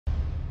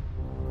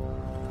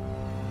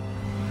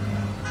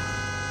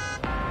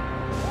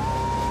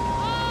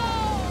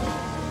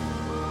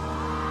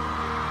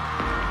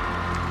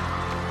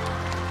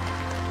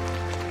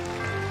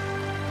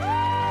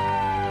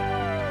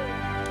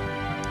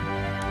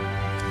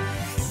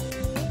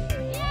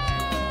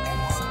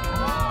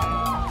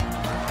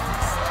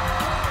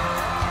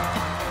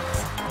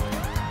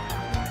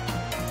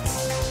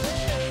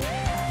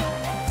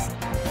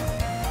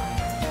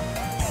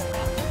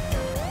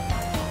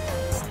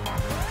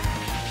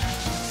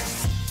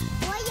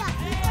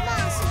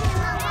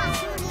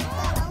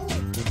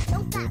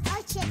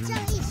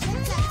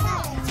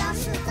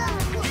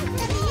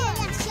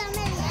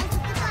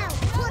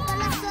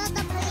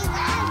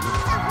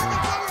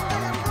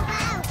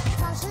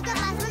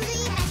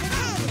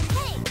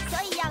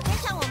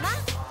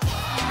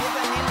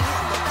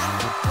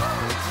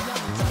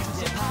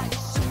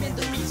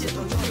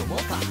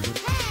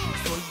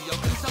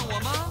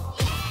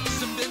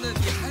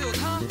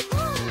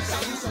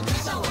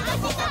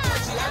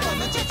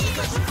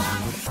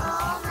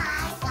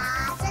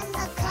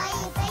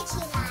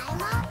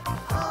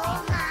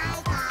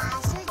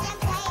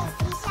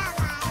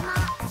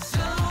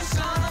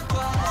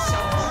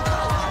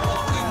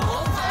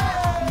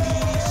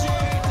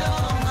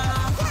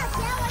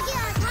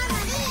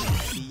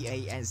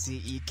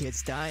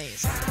kids dying.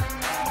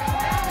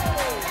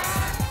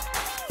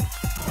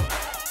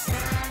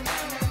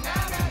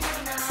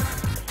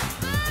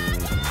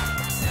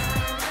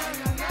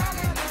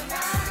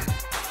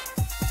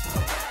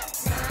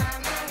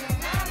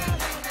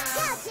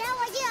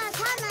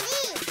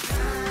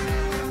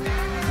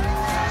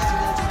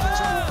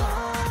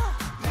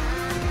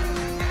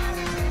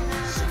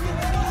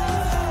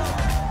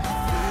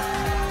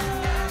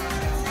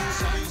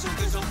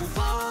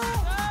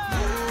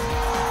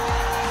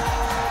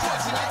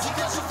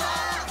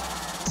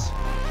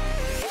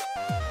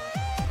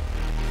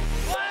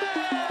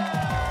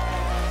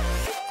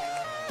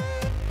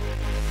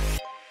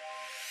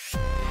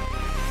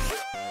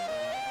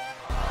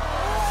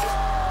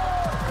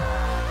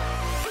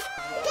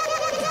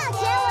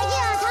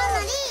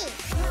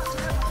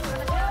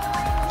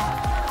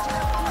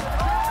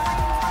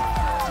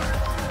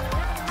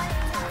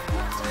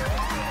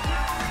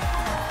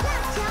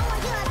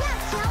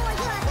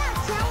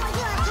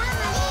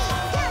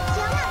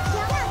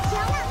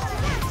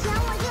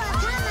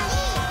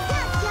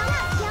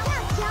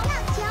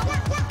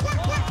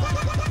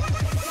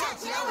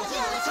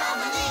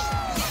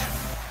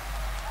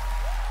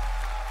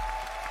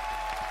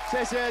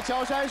 谢谢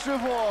乔山师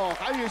傅、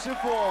韩宇师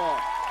傅、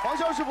黄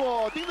潇师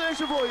傅、丁子仁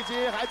师傅以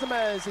及孩子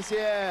们，谢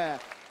谢。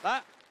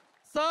来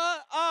，3、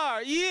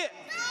2、1。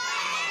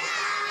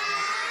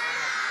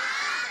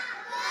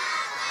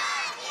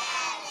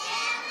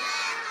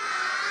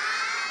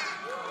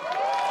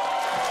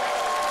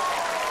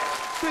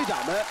队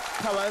长们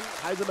看完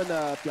孩子们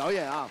的表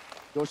演啊，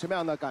有什么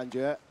样的感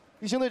觉？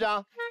一星队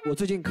长，我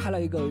最近开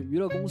了一个娱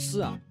乐公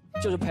司啊，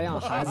就是培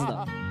养孩子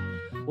的。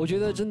我觉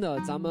得真的，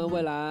咱们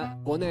未来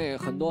国内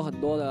很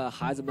多的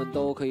孩子们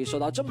都可以受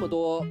到这么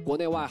多国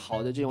内外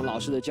好的这种老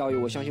师的教育，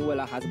我相信未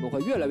来孩子们会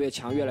越来越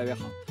强，越来越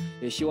好。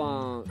也希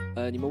望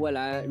你们未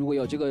来如果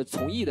有这个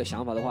从艺的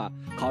想法的话，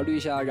考虑一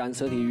下染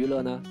色体娱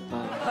乐呢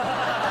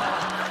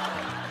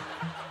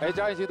哎，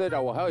张艺兴队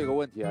长，我还有一个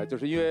问题啊，就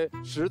是因为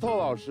石头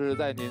老师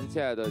在您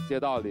现在的街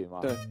道里嘛，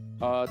对，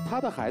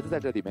他的孩子在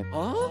这里面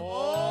啊。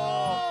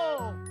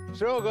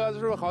石头哥是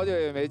不是好久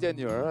也没见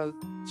女儿了？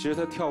其实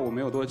他跳舞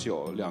没有多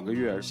久，2个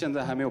月，现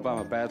在还没有办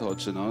法 battle，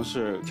 只能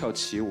是跳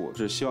起舞。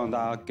是希望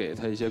大家给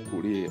他一些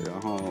鼓励，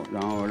然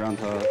后让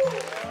他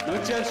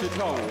能坚持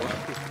跳舞。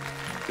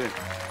对，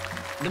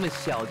那么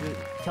小就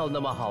跳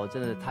那么好，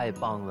真的太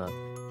棒了。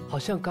好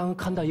像刚刚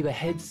看到一个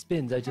head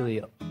spin 在这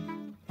里，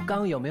刚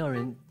刚有没有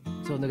人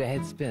做那个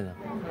head spin 啊？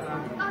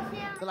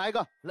再来一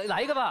个，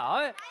来一个吧！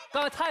哎，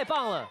刚才太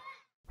棒了，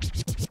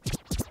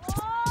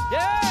耶！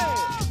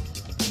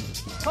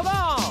超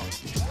棒！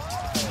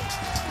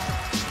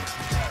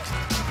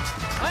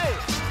哎，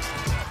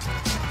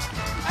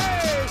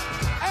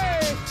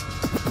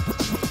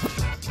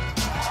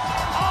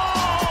哦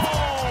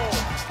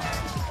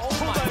 ！Oh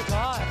my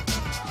god！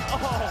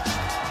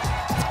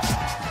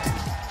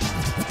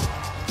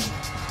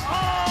 哦！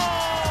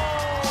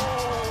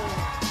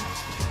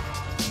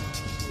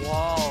哇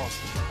哦！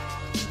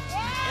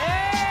哎！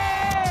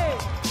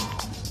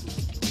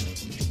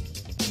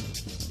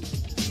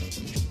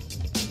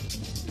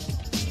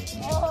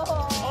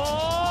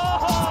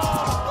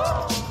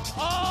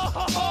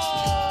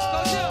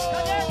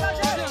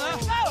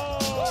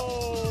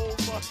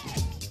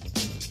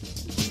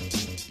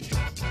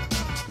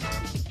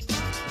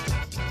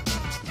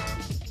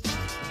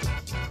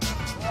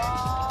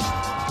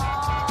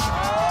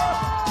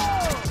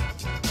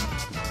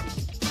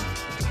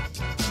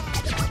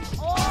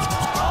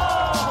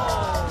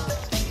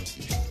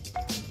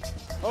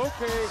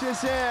谢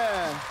谢。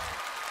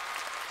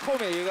后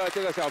面一个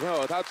这个小朋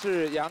友他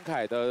是杨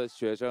凯的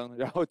学生，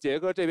然后杰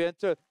哥这边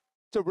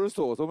这不是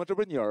索索吗？这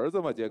不是你儿子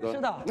吗？杰哥。是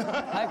的，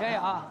还可以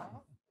啊。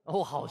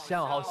哦，好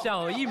像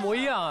哦，一模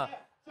一样啊。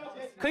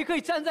可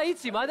以站在一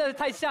起吗？但是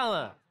太像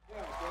了。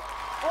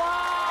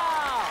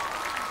哇，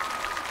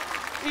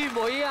一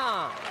模一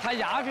样。他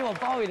牙比我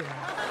高一点。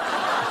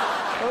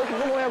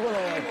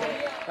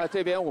那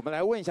这边我们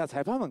来问一下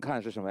裁判们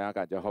看是什么样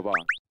感觉，好不好？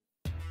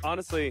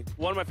 Honestly,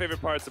 one of my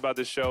favorite parts about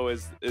this show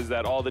is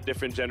that all the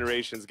different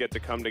generations get to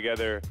come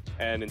together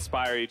and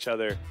inspire each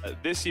other.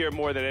 This year,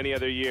 more than any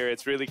other year,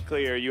 it's really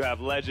clear you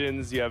have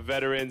legends, you have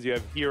veterans, you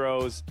have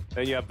heroes,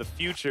 and you have the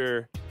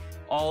future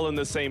all in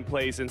the same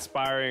place,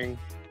 inspiring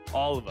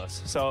all of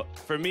us. So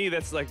for me,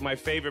 that's like my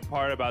favorite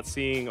part about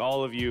seeing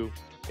all of you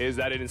is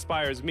that it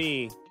inspires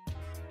me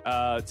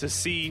to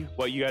see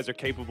what you guys are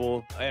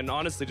capable, and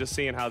honestly just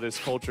seeing how this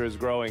culture is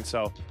growing.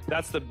 So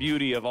that's the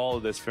beauty of all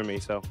of this for me.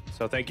 So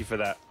thank you for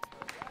that.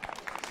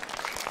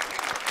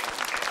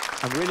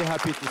 I'm really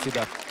happy to see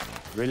that.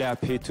 Really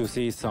happy to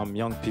see some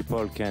young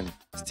people can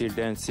still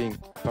dancing,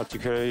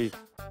 particularly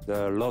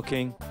the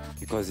locking,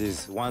 because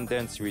it's one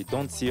dance we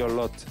don't see a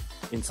lot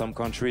in some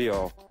country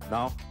or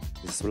now.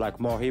 It's like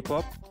more hip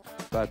hop,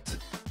 but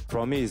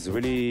for me it's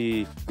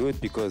really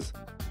good because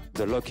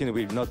the locking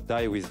will not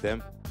die with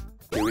them.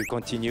 They will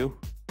continue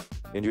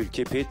and will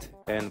keep it.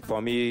 And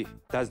for me,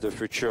 that's the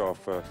future of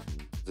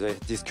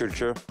this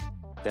culture.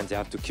 Then they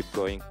have to keep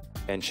going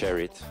and share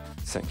it.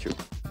 Thank you.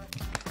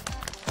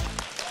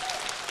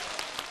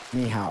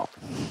 你好。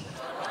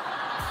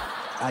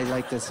I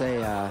like to say,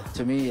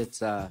 to me,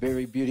 it's a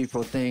very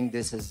beautiful thing.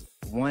 This is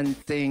one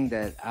thing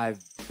that I've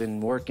been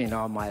working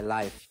all my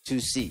life to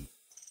see.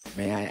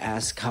 May I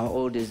ask, how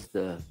old is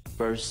the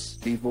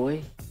first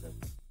B-boy?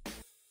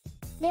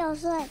 6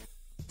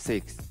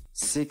岁。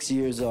 6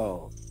 years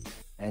old.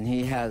 And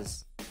he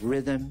has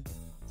rhythm,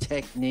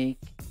 technique,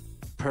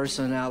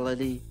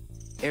 personality,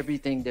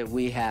 everything that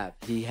we have,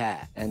 he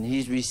had. And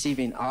he's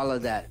receiving all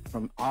of that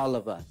from all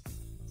of us.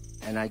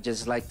 And I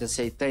just like to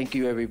say thank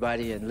you,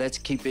 everybody, and let's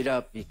keep it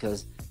up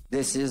because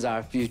this is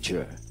our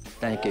future.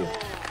 Thank you.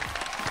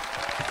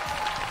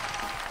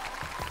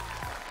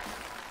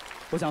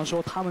 我想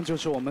说，他们就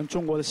是我们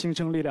中国的新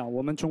生力量，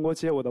我们中国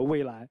街舞的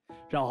未来。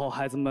然后，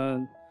孩子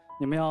们，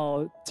你们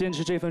要坚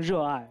持这份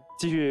热爱，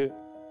继续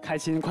开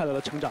心快乐的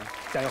成长，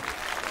加油！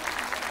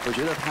我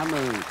觉得他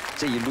们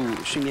这一路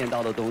训练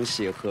到的东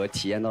西和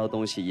体验到的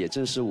东西，也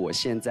正是我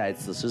现在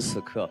此时此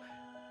刻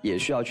也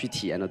需要去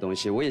体验的东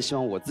西。我也希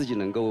望我自己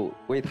能够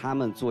为他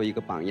们做一个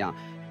榜样，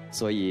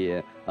所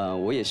以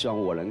我也希望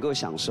我能够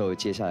享受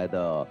接下来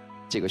的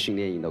这个训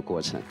练营的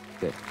过程。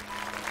对。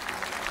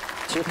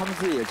其实他们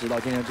自己也知道，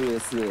今天这月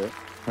4，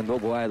很多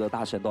国外的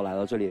大神都来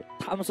到这里。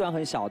他们虽然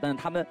很小，但是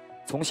他们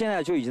从现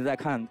在就已经在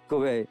看各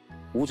位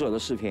舞者的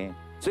视频。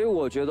所以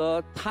我觉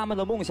得他们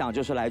的梦想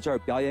就是来这儿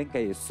表演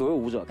给所有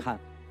舞者看，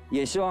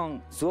也希望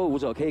所有舞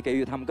者可以给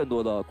予他们更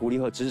多的鼓励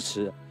和支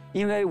持，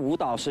因为舞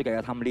蹈是给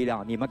了他们力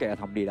量，你们给了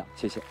他们力量。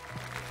谢谢。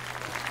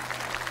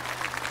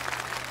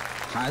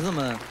孩子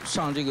们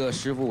上这个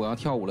师傅我要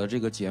跳舞了这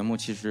个节目，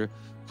其实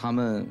他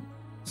们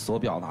所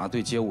表达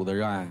对街舞的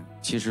热爱，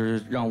其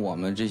实让我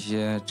们这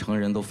些成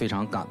人都非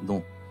常感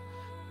动。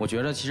我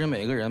觉得其实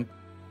每个人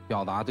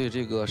表达对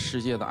这个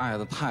世界的爱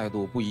的态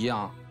度不一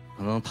样，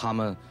可能他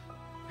们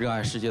热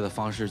爱世界的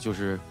方式就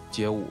是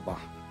街舞吧。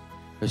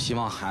就希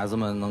望孩子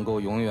们能够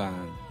永远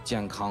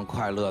健康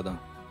快乐的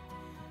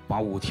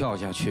把舞跳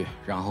下去，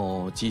然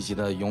后积极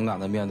的勇敢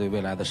的面对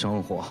未来的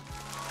生活。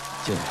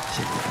谢谢，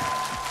谢谢。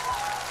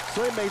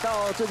所以每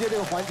到这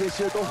个环节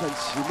其实都很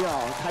奇妙，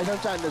台上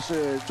站的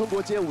是中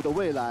国街舞的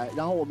未来，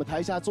然后我们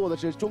台下做的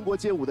是中国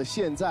街舞的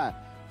现在，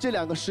这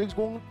两个时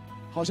空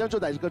好像就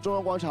在这个中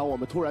央广场我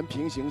们突然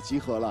平行集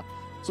合了。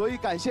所以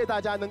感谢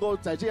大家能够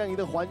在这样一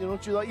个环境中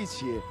聚到一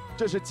起，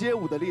这是街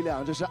舞的力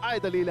量，这是爱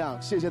的力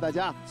量。谢谢大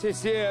家，谢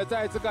谢，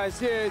再次感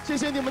谢，谢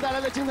谢你们带来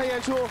的精彩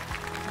演出，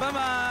拜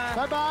拜，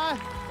拜拜，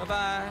拜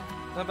拜，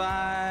拜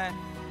拜。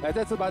来，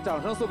再次把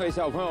掌声送给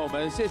小朋友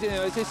们，谢谢你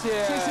们，谢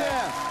谢，谢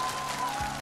谢。